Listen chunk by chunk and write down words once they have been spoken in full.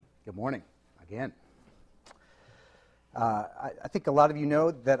Good morning, again. I think a lot of you know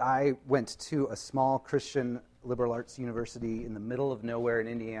that I went to a small Christian liberal arts university in the middle of nowhere in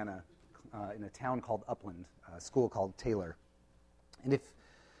Indiana, in a town called Upland, a school called Taylor. And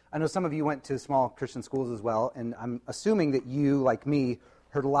I know some of you went to small Christian schools as well, and I'm assuming that you, like me,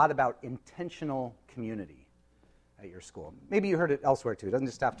 heard a lot about intentional community at your school. Maybe you heard it elsewhere too. It doesn't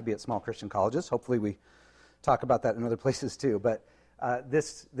just have to be at small Christian colleges. Hopefully we talk about that in other places too. But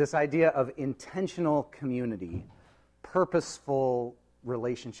this idea of intentional community, purposeful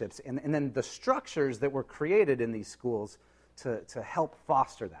relationships, and then the structures that were created in these schools to help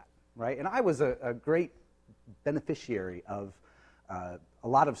foster that, right? And I was a great beneficiary of a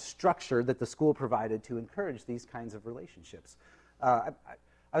lot of structure that the school provided to encourage these kinds of relationships. I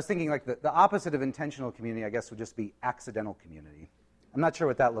was thinking like the opposite of intentional community, I guess, would just be accidental community. I'm not sure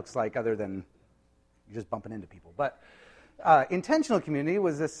what that looks like other than you're just bumping into people. But intentional community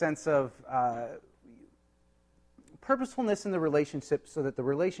was this sense of purposefulness in the relationships so that the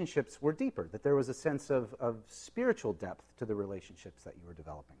relationships were deeper, that there was a sense of spiritual depth to the relationships that you were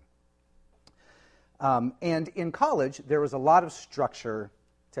developing. And in college, there was a lot of structure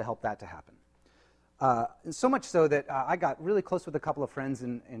to help that to happen. So much so that I got really close with a couple of friends,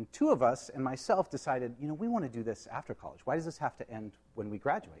 and two of us and myself decided, we want to do this after college. Why does this have to end when we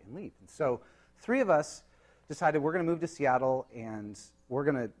graduate and leave? And so three of us decided we're going to move to Seattle, and we're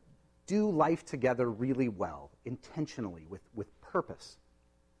going to do life together really well, intentionally, with purpose.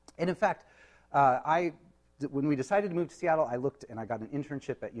 And in fact, when we decided to move to Seattle, I looked and I got an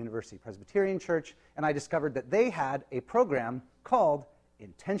internship at University Presbyterian Church, and I discovered that they had a program called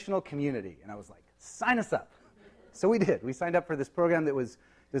Intentional Community. And I was like, sign us up. So we did. We signed up for this program that was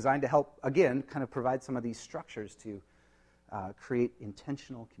designed to help, again, kind of provide some of these structures to create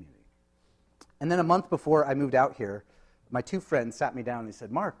intentional community. And then a month before I moved out here, my two friends sat me down and they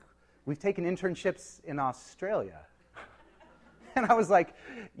said, Mark, we've taken internships in Australia. And I was like,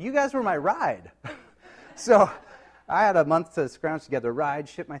 you guys were my ride. So I had a month to scrounge together a ride,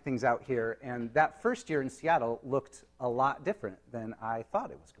 ship my things out here, and that first year in Seattle looked a lot different than I thought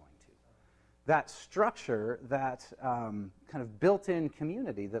it was going to. That structure, that kind of built-in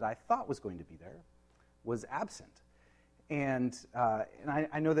community that I thought was going to be there was absent. And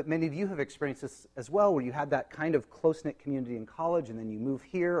I know that many of you have experienced this as well, where you had that kind of close-knit community in college, and then you move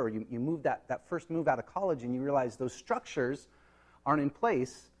here, or you move that first move out of college, and you realize those structures aren't in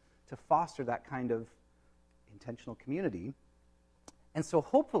place to foster that kind of intentional community. And so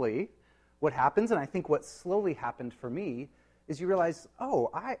hopefully what happens, and I think what slowly happened for me, is you realize,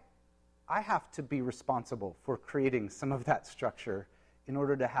 I have to be responsible for creating some of that structure in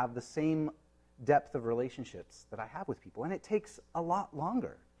order to have the same depth of relationships that I have with people. And it takes a lot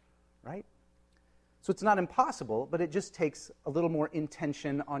longer, right? So it's not impossible, but it just takes a little more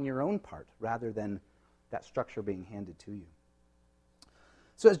intention on your own part rather than that structure being handed to you.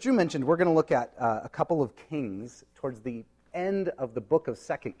 So as Drew mentioned, we're going to look at a couple of kings towards the end of the book of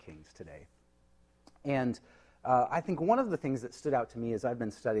 2 Kings today. And I think one of the things that stood out to me as I've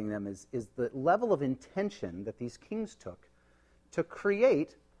been studying them is the level of intention that these kings took to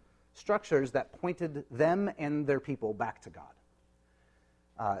create structures that pointed them and their people back to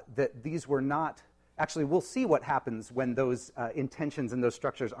God. That these were not... Actually, we'll see what happens when those intentions and those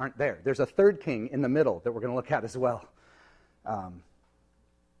structures aren't there. There's a third king in the middle that we're going to look at as well.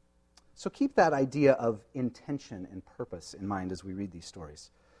 So keep that idea of intention and purpose in mind as we read these stories.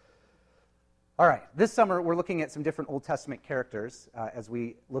 All right, this summer we're looking at some different Old Testament characters as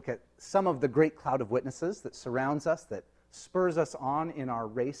we look at some of the great cloud of witnesses that surrounds us, that spurs us on in our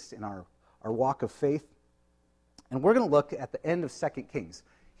race, in our walk of faith. And we're going to look at the end of 2 Kings.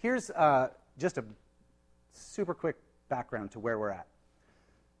 Here's just a super quick background to where we're at.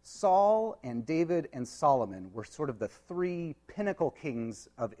 Saul and David and Solomon were sort of the three pinnacle kings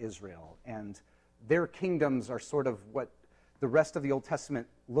of Israel, and their kingdoms are sort of what the rest of the Old Testament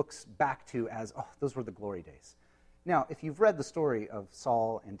looks back to as, those were the glory days. Now, if you've read the story of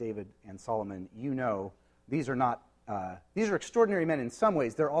Saul and David and Solomon, you know these are extraordinary men in some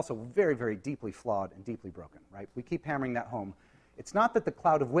ways. They're also very, very deeply flawed and deeply broken, right? We keep hammering that home. It's not that the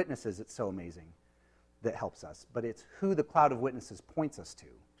cloud of witnesses is so amazing that helps us, but it's who the cloud of witnesses points us to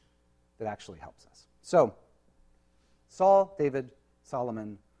that actually helps us. So, Saul, David,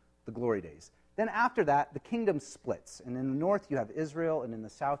 Solomon, the glory days. Then after that, the kingdom splits. And in the north, you have Israel, and in the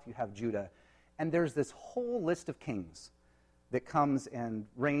south, you have Judah. And there's this whole list of kings that comes and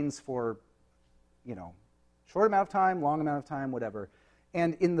reigns for, short amount of time, long amount of time, whatever.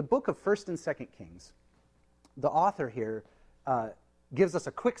 And in the book of 1st and 2nd Kings, the author here gives us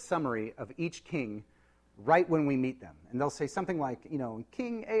a quick summary of each king right when we meet them. And they'll say something like,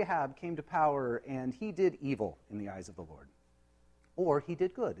 King Ahab came to power and he did evil in the eyes of the Lord. Or he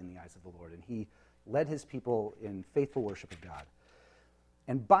did good in the eyes of the Lord, and he led his people in faithful worship of God.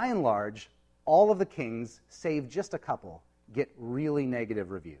 And by and large, all of the kings, save just a couple, get really negative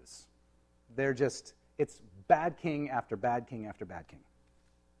reviews. It's bad king after bad king after bad king.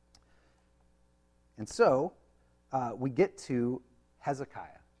 And so we get to Hezekiah.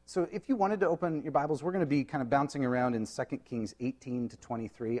 So if you wanted to open your Bibles, we're going to be kind of bouncing around in 2 Kings 18 to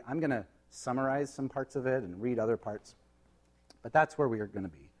 23. I'm going to summarize some parts of it and read other parts. But that's where we are going to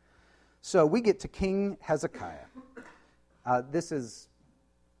be. So we get to King Hezekiah.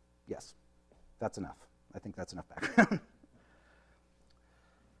 Yes, that's enough. I think that's enough background.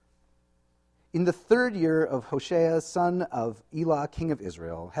 In the 3rd year of Hoshea, son of Elah, king of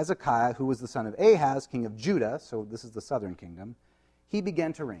Israel, Hezekiah, who was the son of Ahaz, king of Judah, so this is the southern kingdom, he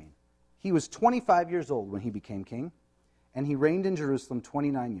began to reign. He was 25 years old when he became king, and he reigned in Jerusalem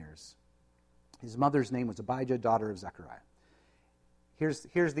 29 years. His mother's name was Abijah, daughter of Zechariah.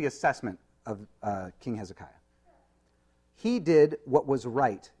 Here's the assessment of King Hezekiah. He did what was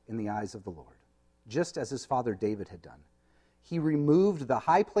right in the eyes of the Lord, just as his father David had done. He removed the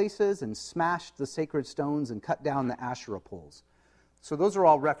high places and smashed the sacred stones and cut down the Asherah poles. So those are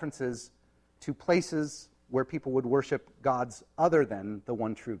all references to places where people would worship gods other than the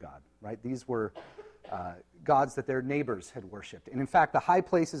one true God, right? These were gods that their neighbors had worshipped. And in fact, the high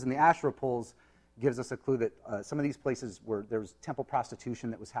places and the Asherah poles gives us a clue that some of these places there was temple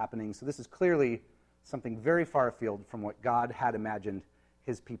prostitution that was happening. So this is clearly something very far afield from what God had imagined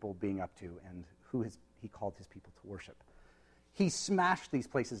his people being up to and who he called his people to worship. He smashed these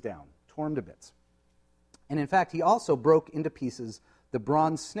places down, tore them to bits. And in fact, he also broke into pieces the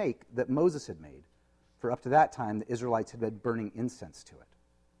bronze snake that Moses had made. For up to that time, the Israelites had been burning incense to it.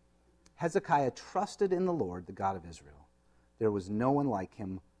 Hezekiah trusted in the Lord, the God of Israel. There was no one like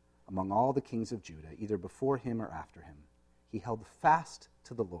him among all the kings of Judah, either before him or after him. He held fast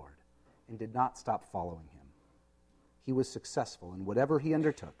to the Lord and did not stop following him. He was successful in whatever he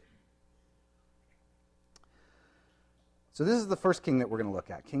undertook. So this is the first king that we're going to look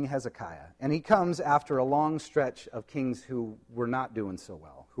at, King Hezekiah. And he comes after a long stretch of kings who were not doing so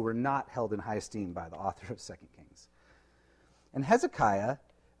well, who were not held in high esteem by the author of 2 Kings. And Hezekiah,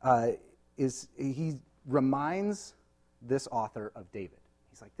 he reminds this author of David.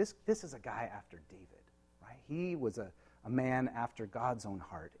 He's like, this is a guy after David, right? He was a man after God's own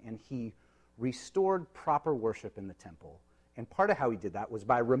heart, and he restored proper worship in the temple. And part of how he did that was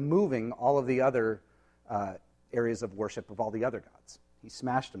by removing all of the other areas of worship of all the other gods. He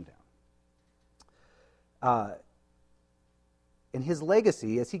smashed them down. In his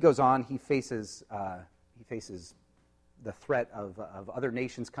legacy, as he goes on, he faces the threat of other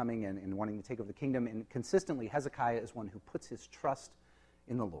nations coming and wanting to take over the kingdom. And consistently, Hezekiah is one who puts his trust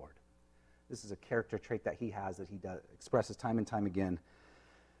in the Lord. This is a character trait that he has, that he expresses time and time again.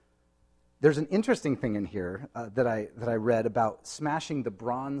 There's an interesting thing in here that I read about smashing the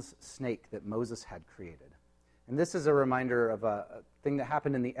bronze snake that Moses had created. And this is a reminder of a thing that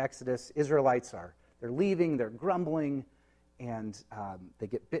happened in the Exodus. Israelites they're leaving, they're grumbling, and they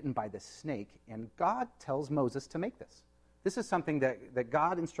get bitten by this snake. And God tells Moses to make this. This is something that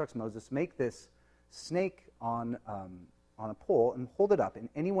God instructs Moses, make this snake on a pole and hold it up, and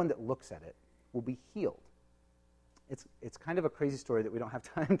anyone that looks at it will be healed. It's kind of a crazy story that we don't have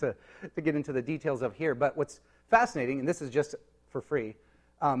time to get into the details of here. But what's fascinating, and this is just for free,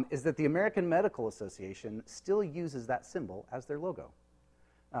 is that the American Medical Association still uses that symbol as their logo.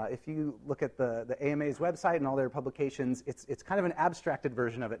 If you look at the AMA's website and all their publications, it's kind of an abstracted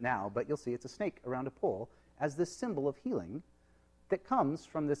version of it now, but you'll see it's a snake around a pole as this symbol of healing that comes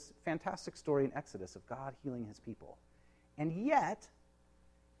from this fantastic story in Exodus of God healing his people. And yet,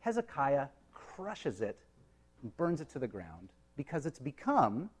 Hezekiah crushes it and burns it to the ground because it's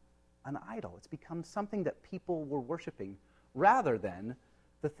become an idol. It's become something that people were worshiping rather than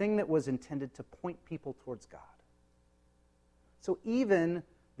the thing that was intended to point people towards God. So even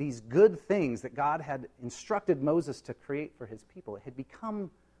these good things that God had instructed Moses to create for his people, it had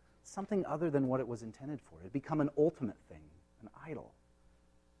become something other than what it was intended for. It had become an ultimate thing, an idol.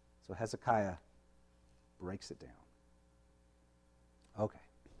 So Hezekiah breaks it down. Okay.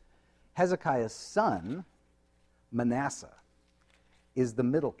 Hezekiah's son, Manasseh, is the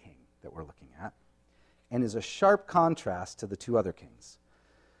middle king that we're looking at and is a sharp contrast to the two other kings.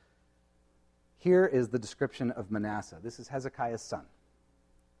 Here is the description of Manasseh. This is Hezekiah's son.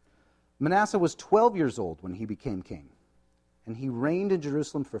 Manasseh was 12 years old when he became king, and he reigned in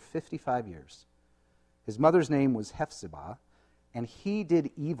Jerusalem for 55 years. His mother's name was Hephzibah, and he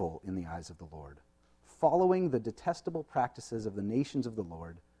did evil in the eyes of the Lord, following the detestable practices of the nations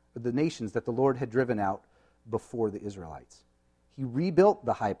that the Lord had driven out before the Israelites. He rebuilt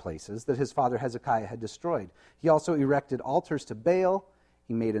the high places that his father Hezekiah had destroyed. He also erected altars to Baal.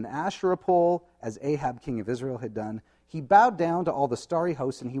 He made an Asherah pole, as Ahab, king of Israel, had done. He bowed down to all the starry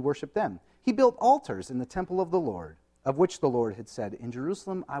hosts, and he worshipped them. He built altars in the temple of the Lord, of which the Lord had said, "In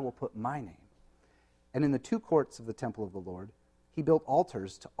Jerusalem I will put my name." And in the two courts of the temple of the Lord, he built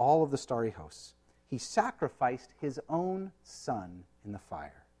altars to all of the starry hosts. He sacrificed his own son in the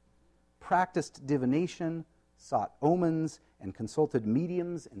fire, practiced divination, sought omens, and consulted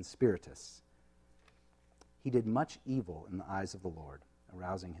mediums and spiritists. He did much evil in the eyes of the Lord,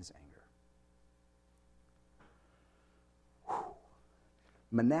 arousing his anger. Whew.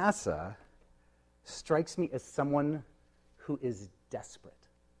 Manasseh strikes me as someone who is desperate.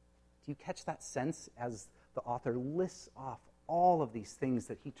 Do you catch that sense as the author lists off all of these things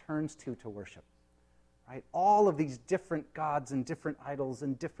that he turns to worship? Right? All of these different gods and different idols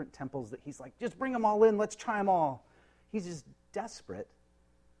and different temples that he's like, just bring them all in, let's try them all. He's just desperate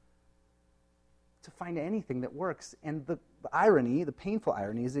to find anything that works. And the irony, the painful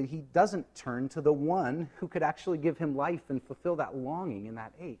irony, is that he doesn't turn to the one who could actually give him life and fulfill that longing and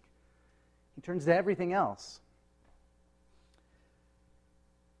that ache. He turns to everything else.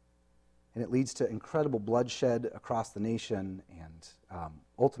 And it leads to incredible bloodshed across the nation, and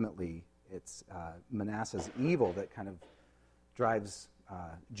ultimately it's Manasseh's evil that kind of drives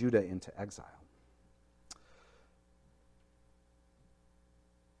Judah into exile.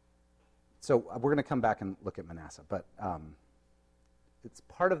 So we're going to come back and look at Manasseh, but it's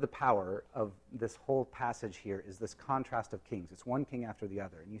part of the power of this whole passage here is this contrast of kings. It's one king after the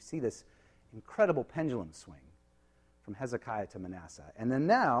other, and you see this incredible pendulum swing from Hezekiah to Manasseh. And then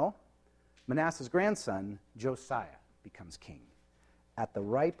now, Manasseh's grandson, Josiah, becomes king at the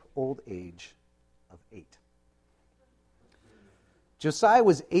ripe old age of 8. Josiah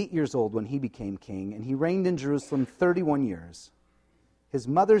was 8 years old when he became king, and he reigned in Jerusalem 31 years. His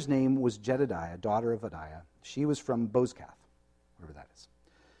mother's name was Jedidiah, daughter of Adiah. She was from Bozkath, wherever that is.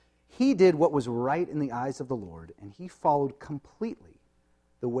 He did what was right in the eyes of the Lord, and he followed completely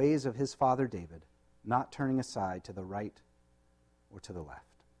the ways of his father David, not turning aside to the right or to the left.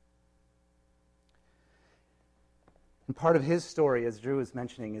 And part of his story, as Drew was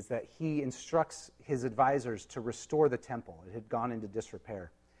mentioning, is that he instructs his advisors to restore the temple. It had gone into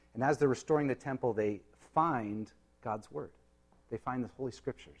disrepair. And as they're restoring the temple, they find God's word. They find the Holy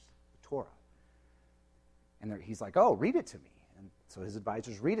Scriptures, the Torah. And he's like, oh, read it to me. And so his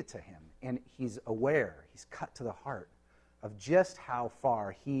advisors read it to him. And he's aware, he's cut to the heart of just how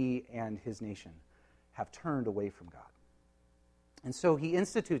far he and his nation have turned away from God. And so he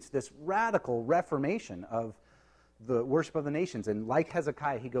institutes this radical reformation of the worship of the nations. And like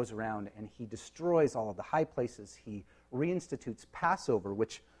Hezekiah, he goes around and he destroys all of the high places. He reinstitutes Passover,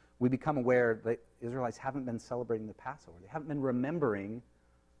 which we become aware that Israelites haven't been celebrating the Passover. They haven't been remembering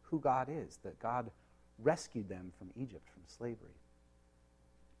who God is, that God rescued them from Egypt, from slavery.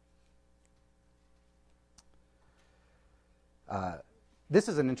 This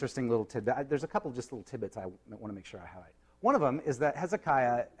is an interesting little tidbit. There's a couple of just little tidbits I want to make sure I highlight. One of them is that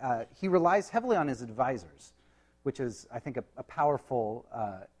Hezekiah, he relies heavily on his advisors, which is, I think, a powerful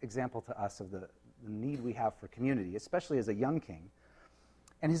example to us of the need we have for community, especially as a young king.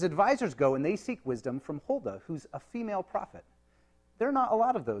 And his advisors go and they seek wisdom from Huldah, who's a female prophet. There are not a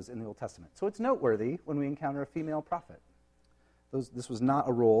lot of those in the Old Testament, so it's noteworthy when we encounter a female prophet. This was not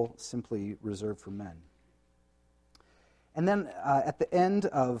a role simply reserved for men. And then at the end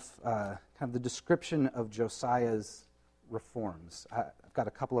of kind of the description of Josiah's reforms, I've got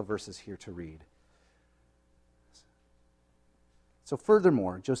a couple of verses here to read. So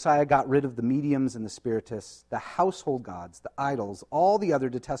furthermore, Josiah got rid of the mediums and the spiritists, the household gods, the idols, all the other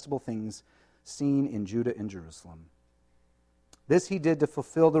detestable things seen in Judah and Jerusalem. This he did to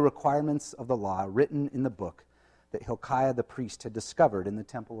fulfill the requirements of the law written in the book that Hilkiah the priest had discovered in the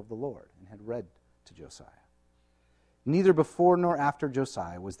temple of the Lord and had read to Josiah. Neither before nor after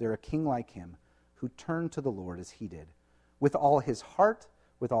Josiah was there a king like him who turned to the Lord as he did, with all his heart,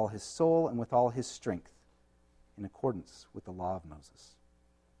 with all his soul, and with all his strength, in accordance with the law of Moses.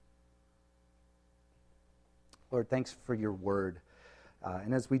 Lord, thanks for your word.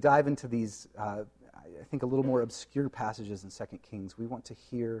 And as we dive into these, I think, a little more obscure passages in 2 Kings, we want to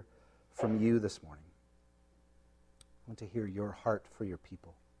hear from you this morning. We want to hear your heart for your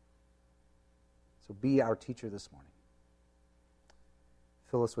people. So be our teacher this morning.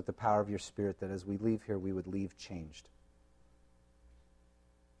 Fill us with the power of your Spirit that as we leave here, we would leave changed.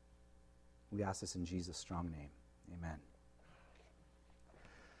 We ask this in Jesus' strong name. Amen.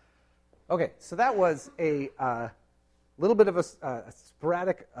 Okay, so that was a little bit of a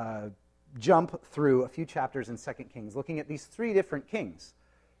sporadic jump through a few chapters in 2 Kings, looking at these three different kings,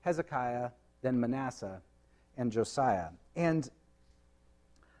 Hezekiah, then Manasseh, and Josiah. And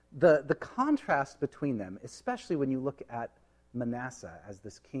the contrast between them, especially when you look at Manasseh as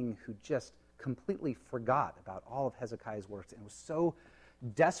this king who just completely forgot about all of Hezekiah's works and was so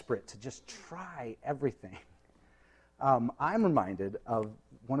desperate to just try everything. I'm reminded of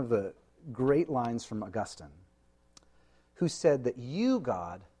one of the great lines from Augustine, who said that you,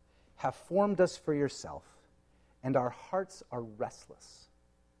 God, have formed us for yourself, and our hearts are restless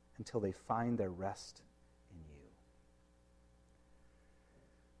until they find their rest in you.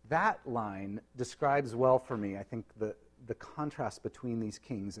 That line describes well for me, I think, the contrast between these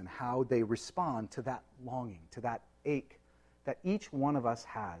kings and how they respond to that longing, to that ache that each one of us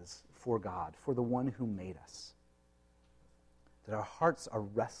has for God, for the one who made us. That our hearts are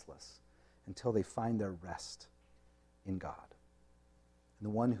restless until they find their rest in God, and the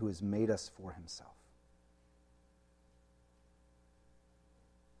one who has made us for himself.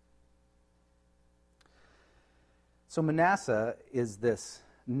 So Manasseh is this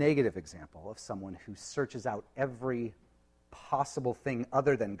negative example of someone who searches out every possible thing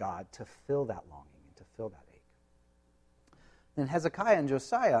other than God to fill that longing and to fill that ache. And Hezekiah and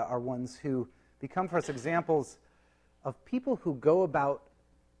Josiah are ones who become for us examples of people who go about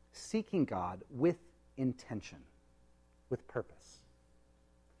seeking God with intention, with purpose.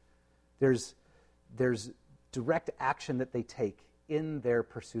 There's direct action that they take in their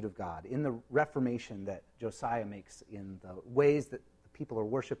pursuit of God, in the reformation that Josiah makes, in the ways that the people are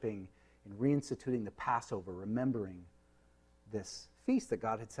worshiping, in reinstituting the Passover, remembering this feast that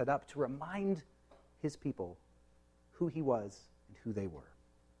God had set up to remind his people who he was and who they were.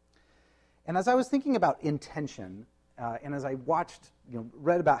 And as I was thinking about intention, and as I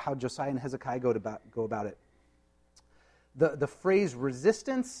read about how Josiah and Hezekiah go about it, the phrase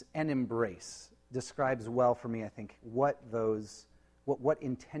resistance and embrace describes well for me, I think, what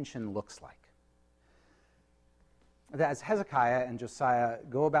intention looks like. That as Hezekiah and Josiah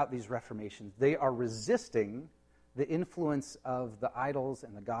go about these reformations, they are resisting the influence of the idols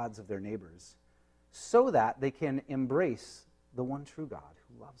and the gods of their neighbors so that they can embrace the one true God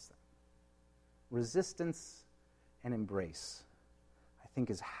who loves them. Resistance and embrace, I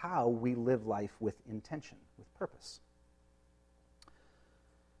think, is how we live life with intention, with purpose.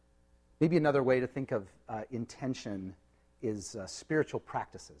 Maybe another way to think of intention is spiritual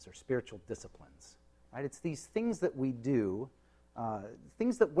practices or spiritual disciplines. Right? It's these things that we do,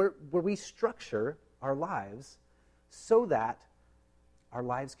 things that where we structure our lives so that our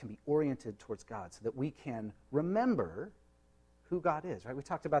lives can be oriented towards God, so that we can remember who God is. Right? We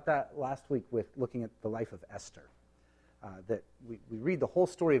talked about that last week with looking at the life of Esther. That we read the whole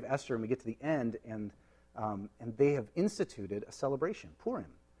story of Esther and we get to the end, and they have instituted a celebration, Purim,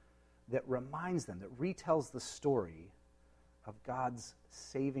 that reminds them, that retells the story of God's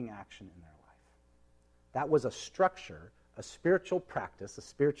saving action in their life. That was a structure, a spiritual practice, a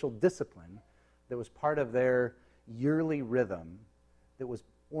spiritual discipline that was part of their yearly rhythm that was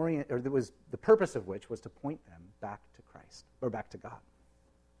the purpose of which was to point them back to Christ, or back to God.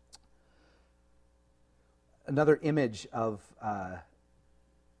 Another image of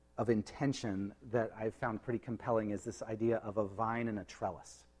intention that I've found pretty compelling is this idea of a vine and a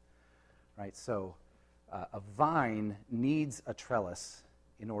trellis. Right? So a vine needs a trellis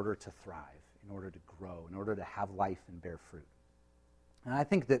in order to thrive, in order to grow, in order to have life and bear fruit. And I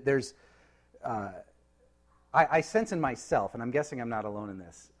think that there's, I sense in myself, and I'm guessing I'm not alone in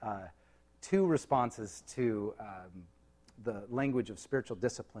this, two responses to the language of spiritual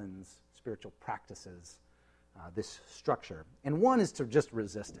disciplines, spiritual practices, this structure. And one is to just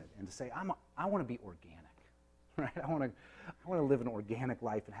resist it and to say, I want to be organic. Right? I want to live an organic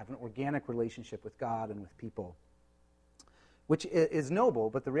life and have an organic relationship with God and with people, which is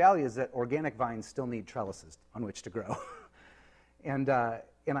noble, but the reality is that organic vines still need trellises on which to grow. And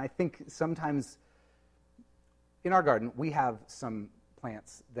I think sometimes in our garden we have some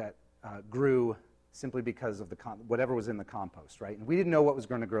plants that grew simply because of whatever was in the compost, right? And we didn't know what was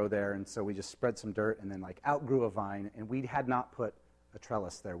going to grow there, and so we just spread some dirt and then outgrew a vine, and we had not put a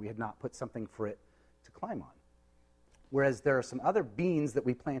trellis there. We had not put something for it to climb on. Whereas there are some other beans that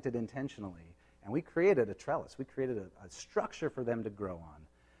we planted intentionally, and we created a trellis. We created a structure for them to grow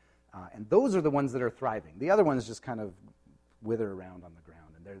on. And those are the ones that are thriving. The other ones just kind of wither around on the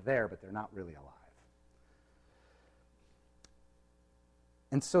ground, and they're there, but they're not really alive.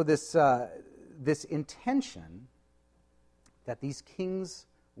 And so this intention that these kings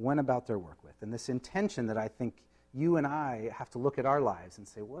went about their work with, and this intention that I think you and I have to look at our lives and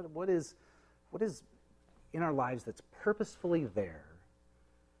say, what is in our lives that's purposefully there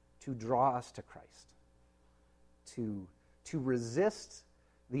to draw us to Christ, to resist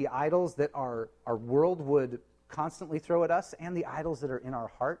the idols that our world would constantly throw at us and the idols that are in our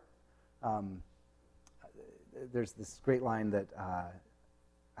heart. There's this great line that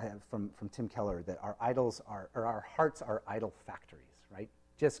I have from Tim Keller, that our hearts are idol factories, right?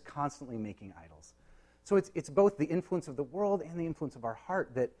 Just constantly making idols. So it's both the influence of the world and the influence of our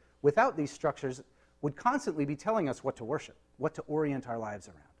heart that without these structures would constantly be telling us what to worship, what to orient our lives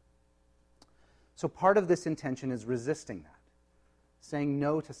around. So part of this intention is resisting that, saying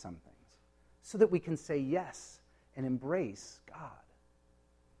no to some things, so that we can say yes and embrace God.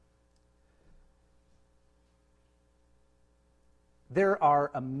 There are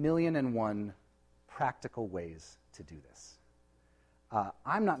 1,000,001 practical ways to do this.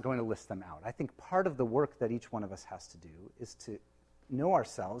 I'm not going to list them out. I think part of the work that each one of us has to do is to know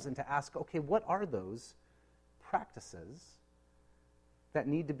ourselves and to ask, okay, what are those practices that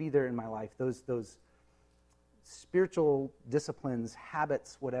need to be there in my life, those spiritual disciplines,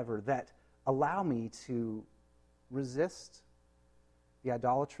 habits, whatever, that allow me to resist the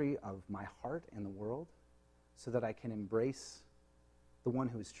idolatry of my heart and the world so that I can embrace the one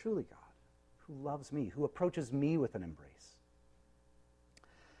who is truly God, who loves me, who approaches me with an embrace.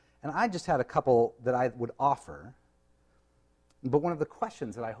 And I just had a couple that I would offer, but one of the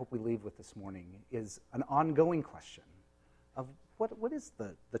questions that I hope we leave with this morning is an ongoing question of what is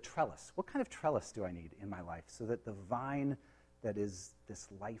the trellis? What kind of trellis do I need in my life so that the vine that is this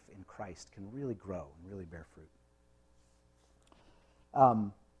life in Christ can really grow and really bear fruit?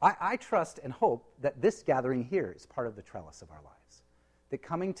 I trust and hope that this gathering here is part of the trellis of our lives. That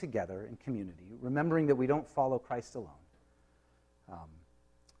coming together in community, remembering that we don't follow Christ alone,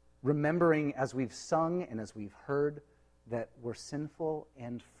 remembering as we've sung and as we've heard that we're sinful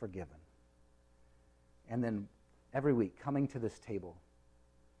and forgiven. And then every week coming to this table,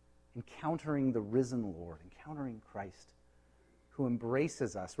 encountering the risen Lord, encountering Christ who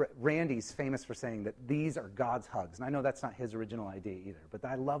embraces us. Randy's famous for saying that these are God's hugs. And I know that's not his original idea either, but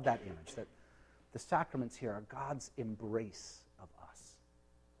I love that image, that the sacraments here are God's embrace of us.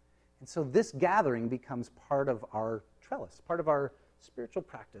 And so this gathering becomes part of our trellis, part of our spiritual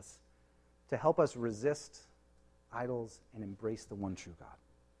practice to help us resist idols and embrace the one true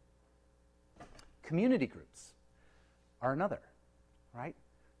God. Community groups are another, right?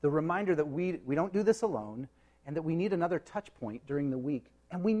 The reminder that we don't do this alone and that we need another touch point during the week,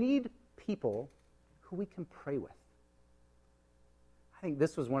 and we need people who we can pray with. I think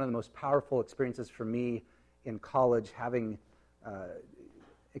this was one of the most powerful experiences for me in college,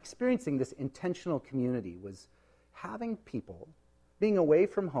 experiencing this intentional community, was having people, being away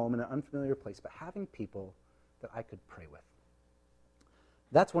from home in an unfamiliar place, but having people that I could pray with.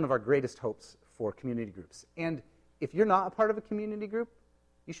 That's one of our greatest hopes for community groups. And if you're not a part of a community group,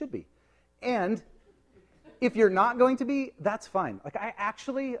 you should be. And if you're not going to be, that's fine.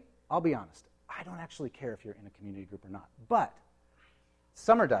 I'll be honest, I don't actually care if you're in a community group or not. But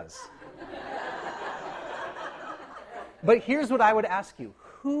Summer does. But here's what I would ask you.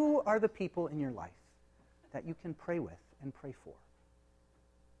 Who are the people in your life that you can pray with and pray for?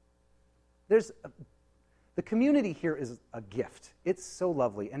 The community here is a gift. It's so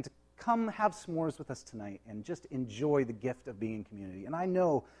lovely. And to come have s'mores with us tonight and just enjoy the gift of being in community. And I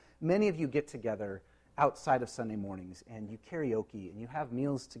know many of you get together outside of Sunday mornings and you karaoke and you have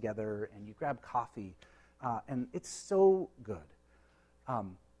meals together and you grab coffee. And it's so good.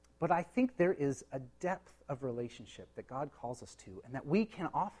 But I think there is a depth of relationship that God calls us to and that we can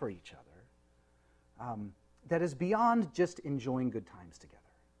offer each other that is beyond just enjoying good times together.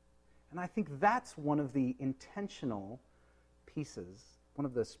 And I think that's one of the intentional pieces, one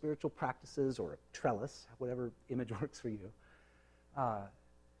of the spiritual practices or a trellis, whatever image works for you,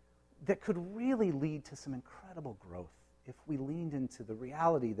 that could really lead to some incredible growth if we leaned into the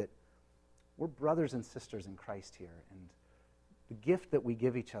reality that we're brothers and sisters in Christ here, and the gift that we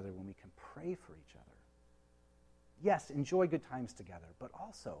give each other when we can pray for each other. Yes, enjoy good times together, but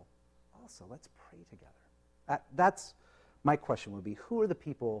also let's pray together. That's my question would be, who are the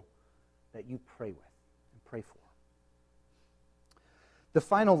people that you pray with and pray for? The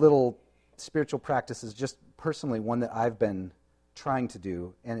final little spiritual practice is just personally one that I've been trying to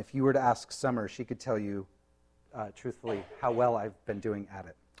do, and if you were to ask Summer, she could tell you truthfully how well I've been doing at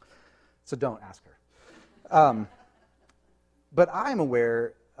it. So don't ask her. But I'm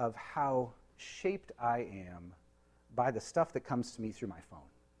aware of how shaped I am by the stuff that comes to me through my phone,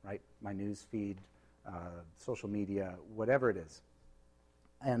 right? My news feed, social media, whatever it is.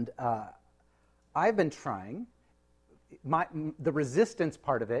 And I've been trying, the resistance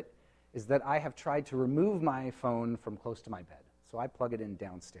part of it is that I have tried to remove my phone from close to my bed. So I plug it in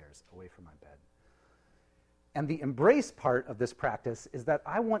downstairs, away from my bed. And the embrace part of this practice is that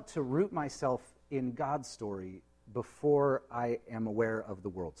I want to root myself in God's story before I am aware of the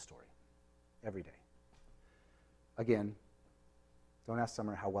world's story, every day. Again, don't ask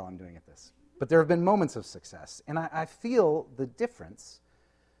Summer how well I'm doing at this. But there have been moments of success, and I feel the difference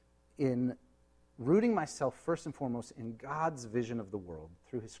in rooting myself first and foremost in God's vision of the world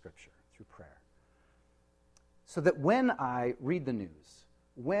through his scripture, through prayer. So that when I read the news,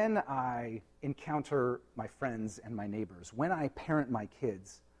 when I encounter my friends and my neighbors, when I parent my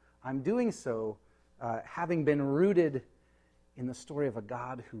kids, I'm doing so having been rooted in the story of a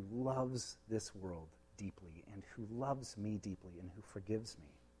God who loves this world deeply and who loves me deeply and who forgives me.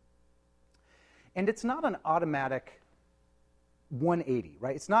 And it's not an automatic 180,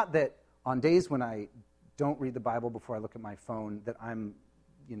 right? It's not that on days when I don't read the Bible before I look at my phone that I'm,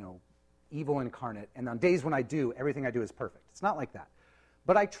 evil incarnate, and on days when I do, everything I do is perfect. It's not like that.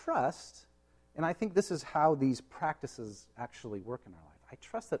 But I trust, and I think this is how these practices actually work in our life. I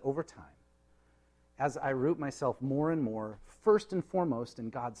trust that over time, as I root myself more and more, first and foremost in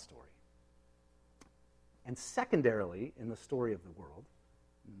God's story, and secondarily in the story of the world,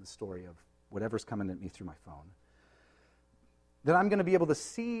 in the story of whatever's coming at me through my phone, that I'm going to be able to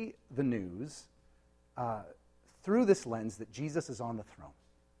see the news through this lens that Jesus is on the throne,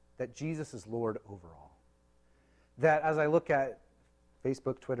 that Jesus is Lord over all. That as I look at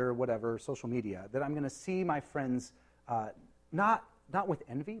Facebook, Twitter, whatever, social media, that I'm going to see my friends not with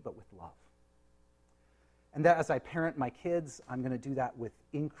envy, but with love. And that as I parent my kids, I'm going to do that with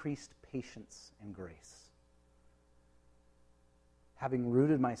increased patience and grace. Having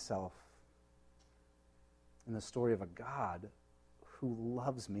rooted myself in the story of a God who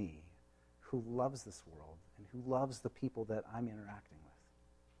loves me, who loves this world, and who loves the people that I'm interacting with.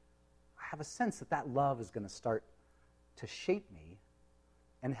 I have a sense that that love is going to start to shape me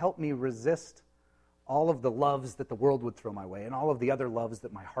and help me resist all of the loves that the world would throw my way and all of the other loves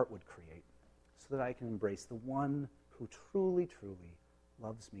that my heart would create, so that I can embrace the one who truly, truly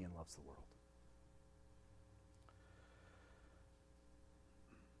loves me and loves the world.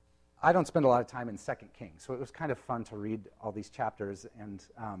 I don't spend a lot of time in 2 Kings, so it was kind of fun to read all these chapters, and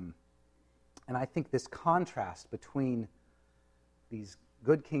I think this contrast between these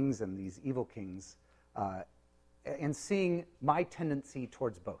good kings and these evil kings, and seeing my tendency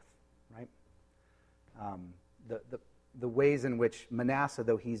towards both, right? The ways in which Manasseh,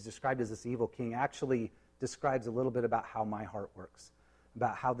 though he's described as this evil king, actually describes a little bit about how my heart works,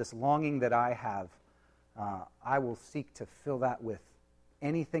 about how this longing that I have, I will seek to fill that with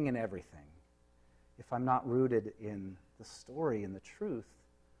anything and everything if I'm not rooted in the story and the truth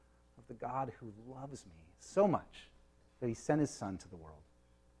of the God who loves me so much that he sent his son to the world.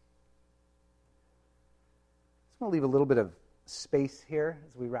 I just want to leave a little bit of space here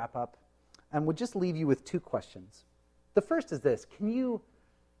as we wrap up, and we'll just leave you with two questions. The first is this: can you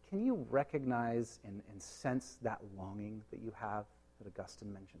recognize and sense that longing that you have that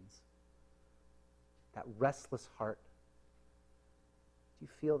Augustine mentions? That restless heart. Do you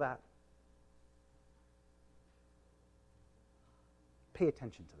feel that? Pay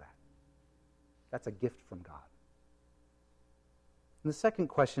attention to that. That's a gift from God. And the second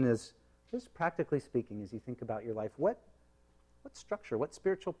question is, just practically speaking, as you think about your life, what structure, what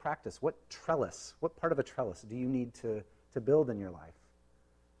spiritual practice, what trellis, what part of a trellis do you need to build in your life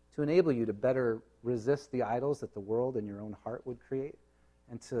to enable you to better resist the idols that the world and your own heart would create,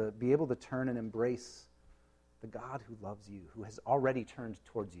 and to be able to turn and embrace the God who loves you, who has already turned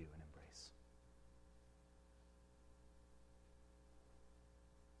towards you in embrace?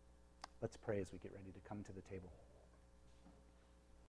 Let's pray as we get ready to come to the table.